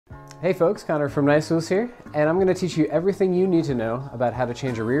Hey folks, Connor from Nice Wheels here, and I'm going to teach you everything you need to know about how to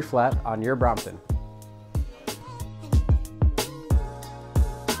change a rear flat on your Brompton.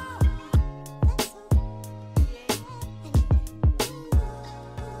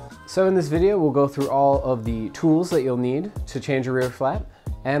 So in this video, we'll go through all of the tools that you'll need to change a rear flat,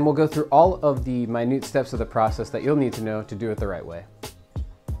 and we'll go through all of the minute steps of the process that you'll need to know to do it the right way.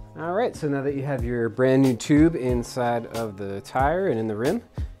 All right, so now that you have your brand new tube inside of the tire and in the rim,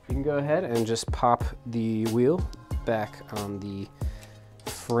 you can go ahead and just pop the wheel back on the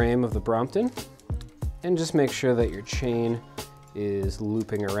frame of the Brompton and just make sure that your chain is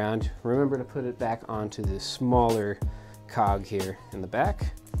looping around. Remember to put it back onto the smaller cog here in the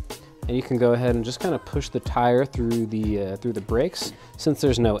back. And you can go ahead and just kind of push the tire through the brakes. Since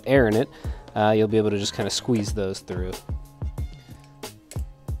there's no air in it, you'll be able to just kind of squeeze those through.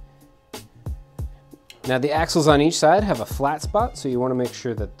 Now the axles on each side have a flat spot, so you want to make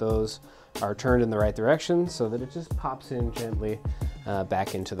sure that those are turned in the right direction so that it just pops in gently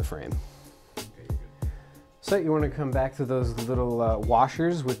back into the frame. So you want to come back to those little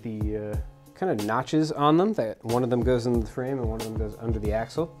washers with the kind of notches on them. That one of them goes into the frame and one of them goes under the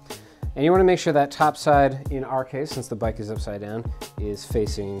axle. And you want to make sure that top side, in our case, since the bike is upside down, is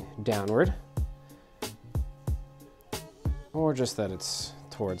facing downward. Or just that it's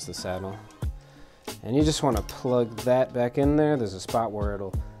towards the saddle. And you just want to plug that back in there. There's a spot where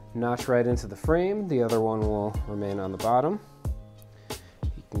it'll notch right into the frame. The other one will remain on the bottom.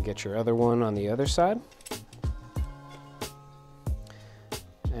 You can get your other one on the other side.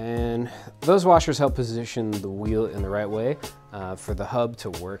 And those washers help position the wheel in the right way for the hub to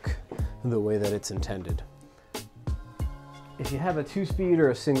work the way that it's intended. If you have a 2-speed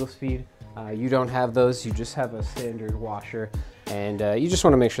or a single speed, you don't have those, you just have a standard washer, and you just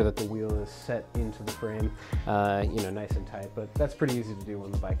want to make sure that the wheel is set into the frame, nice and tight, but that's pretty easy to do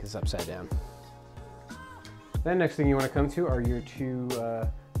when the bike is upside down. Then next thing you want to come to are your two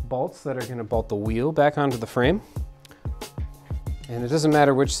bolts that are going to bolt the wheel back onto the frame. And it doesn't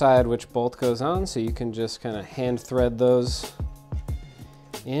matter which side which bolt goes on, so you can just kind of hand thread those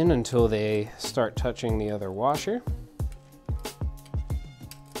in until they start touching the other washer.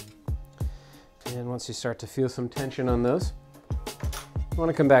 And once you start to feel some tension on those, you want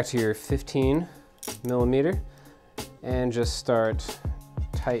to come back to your 15 millimeter and just start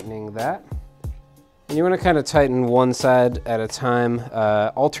tightening that. And you want to kind of tighten one side at a time,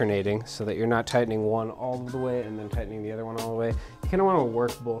 alternating, so that you're not tightening one all the way and then tightening the other one all the way. You kind of want to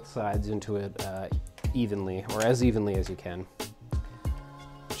work both sides into it evenly, or as evenly as you can,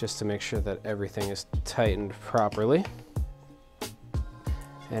 just to make sure that everything is tightened properly.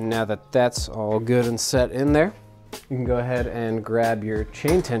 And now that that's all good and set in there, you can go ahead and grab your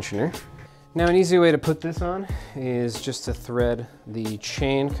chain tensioner. Now an easy way to put this on is just to thread the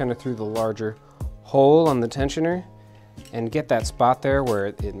chain kind of through the larger hole on the tensioner and get that spot there where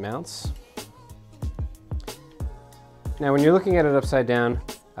it mounts. Now when you're looking at it upside down,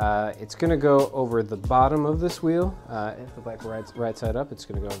 it's going to go over the bottom of this wheel. If the bike right side up, it's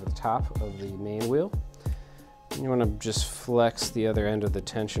going to go over the top of the main wheel. And you want to just flex the other end of the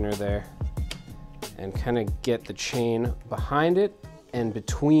tensioner there and kind of get the chain behind it and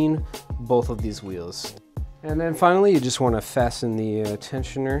between both of these wheels. And then finally, you just want to fasten the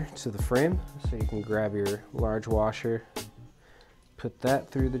tensioner to the frame. So you can grab your large washer, put that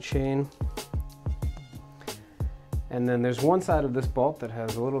through the chain. And then there's one side of this bolt that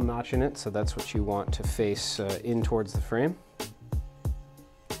has a little notch in it, so that's what you want to face in towards the frame.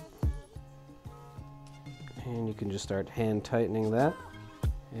 And you can just start hand tightening that.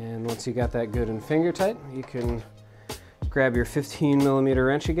 And once you got that good and finger tight, you can grab your 15 millimeter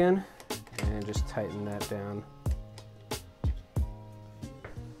wrench again and just tighten that down.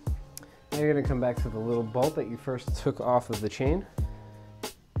 Now you're going to come back to the little bolt that you first took off of the chain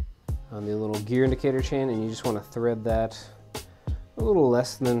on the little gear indicator chain, and you just want to thread that a little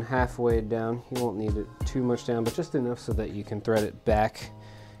less than halfway down. You won't need it too much down, but just enough so that you can thread it back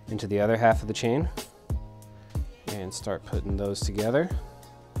into the other half of the chain and start putting those together.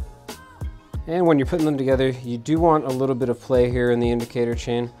 And when you're putting them together, you do want a little bit of play here in the indicator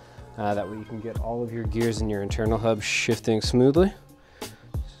chain. That way you can get all of your gears in your internal hub shifting smoothly.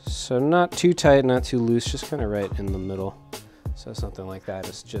 So not too tight, not too loose, just kind of right in the middle. So something like that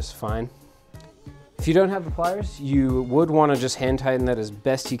is just fine. If you don't have the pliers, you would want to just hand tighten that as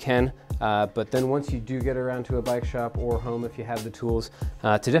best you can. But then once you do get around to a bike shop or home, if you have the tools,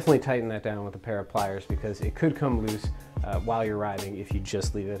 to definitely tighten that down with a pair of pliers, because it could come loose while you're riding if you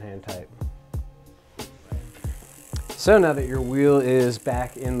just leave it hand tight. So now that your wheel is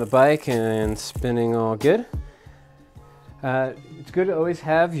back in the bike and spinning all good, It's good to always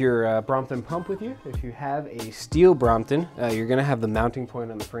have your Brompton pump with you. If you have a steel Brompton, you're going to have the mounting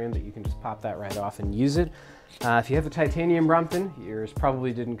point on the frame that you can just pop that right off and use it. If you have a titanium Brompton, yours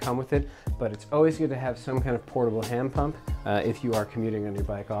probably didn't come with it, but it's always good to have some kind of portable hand pump if you are commuting on your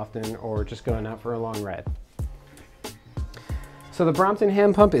bike often or just going out for a long ride. So the Brompton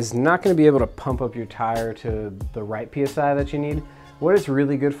hand pump is not going to be able to pump up your tire to the right PSI that you need. What it's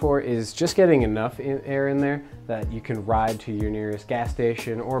really good for is just getting enough air in there that you can ride to your nearest gas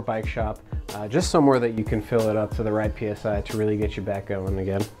station or bike shop, just somewhere that you can fill it up to the right PSI to really get you back going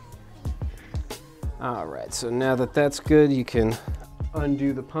again. All right, so now that that's good, you can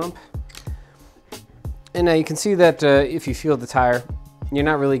undo the pump. And now you can see that if you feel the tire, you're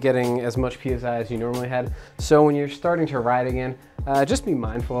not really getting as much PSI as you normally had. So when you're starting to ride again, just be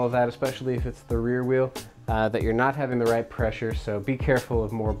mindful of that, especially if it's the rear wheel, that you're not having the right pressure. So be careful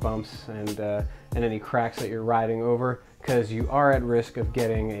of more bumps and any cracks that you're riding over, because you are at risk of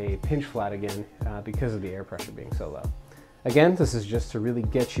getting a pinch flat again because of the air pressure being so low. Again, this is just to really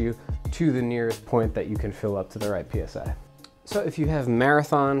get you to the nearest point that you can fill up to the right PSI. So if you have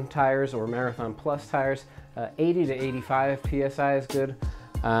Marathon tires or Marathon Plus tires, 80 to 85 PSI is good.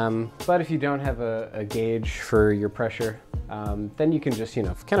 But if you don't have a gauge for your pressure, then you can just,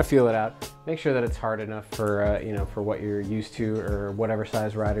 kind of feel it out. Make sure that it's hard enough for, for what you're used to or whatever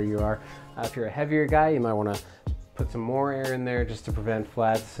size rider you are. If you're a heavier guy, you might want to put some more air in there just to prevent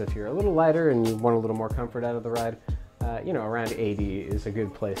flats. If you're a little lighter and you want a little more comfort out of the ride, around 80 is a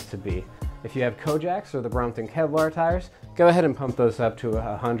good place to be. If you have Kojaks or the Brompton Kevlar tires, go ahead and pump those up to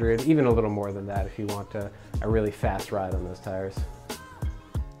 100, even a little more than that if you want a really fast ride on those tires.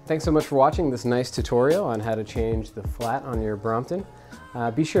 Thanks so much for watching this nice tutorial on how to change the flat on your Brompton.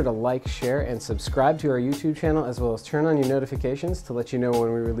 Be sure to like, share, and subscribe to our YouTube channel, as well as turn on your notifications to let you know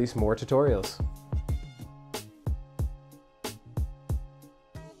when we release more tutorials.